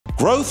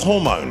Growth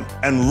hormone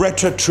and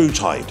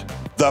Retatrutide,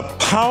 the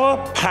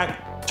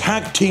power-packed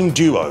tag team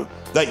duo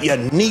that you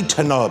need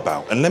to know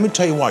about. And let me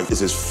tell you why,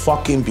 this is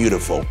fucking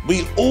beautiful.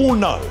 We all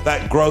know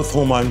that growth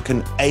hormone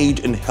can aid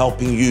in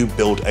helping you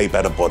build a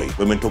better body.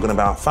 When we're talking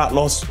about fat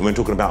loss, when we're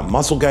talking about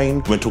muscle gain,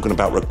 when we're talking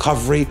about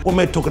recovery, when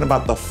we're talking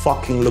about the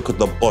fucking look of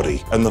the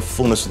body and the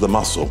fullness of the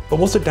muscle. But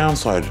what's the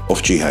downside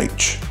of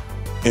GH?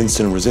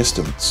 Insulin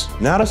resistance.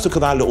 Now let's look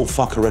at that little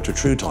fucker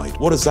Retatrutide.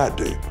 What does that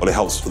do? Well, it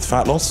helps with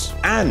fat loss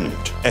and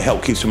it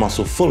helps keep your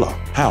muscle fuller.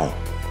 How?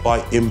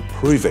 By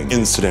improving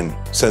insulin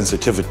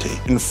sensitivity.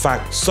 In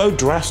fact, so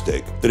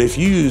drastic that if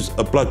you use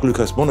a blood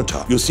glucose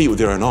monitor, you'll see it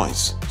with your own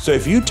eyes. So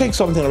if you take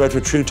something like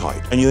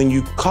Retatrutide and then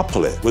you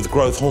couple it with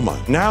growth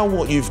hormone, now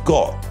what you've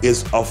got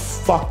is a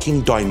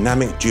fucking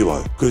dynamic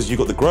duo, because you've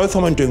got the growth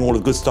hormone doing all the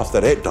good stuff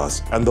that it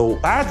does, and the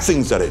bad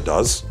things that it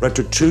does,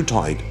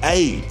 Retatrutide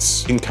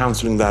aids in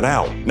cancelling that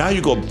out. Now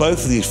you've got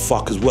both of these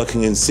fuckers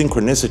working in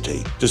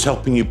synchronicity, just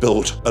helping you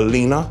build a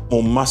leaner,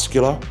 more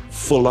muscular,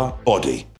 fuller body.